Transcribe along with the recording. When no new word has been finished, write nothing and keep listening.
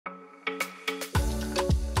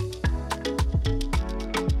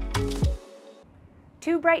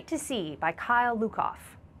Too Bright to See by Kyle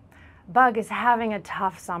Lukoff. Bug is having a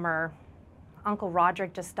tough summer. Uncle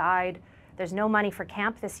Roderick just died. There's no money for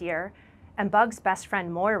camp this year. And Bug's best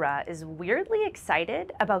friend Moira is weirdly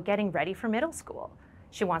excited about getting ready for middle school.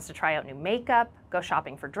 She wants to try out new makeup, go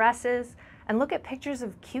shopping for dresses, and look at pictures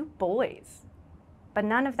of cute boys. But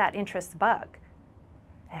none of that interests Bug.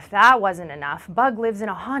 If that wasn't enough, Bug lives in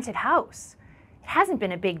a haunted house. It hasn't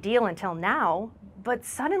been a big deal until now, but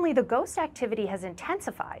suddenly the ghost activity has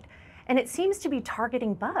intensified, and it seems to be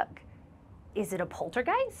targeting Bug. Is it a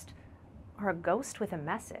poltergeist? Or a ghost with a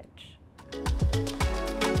message?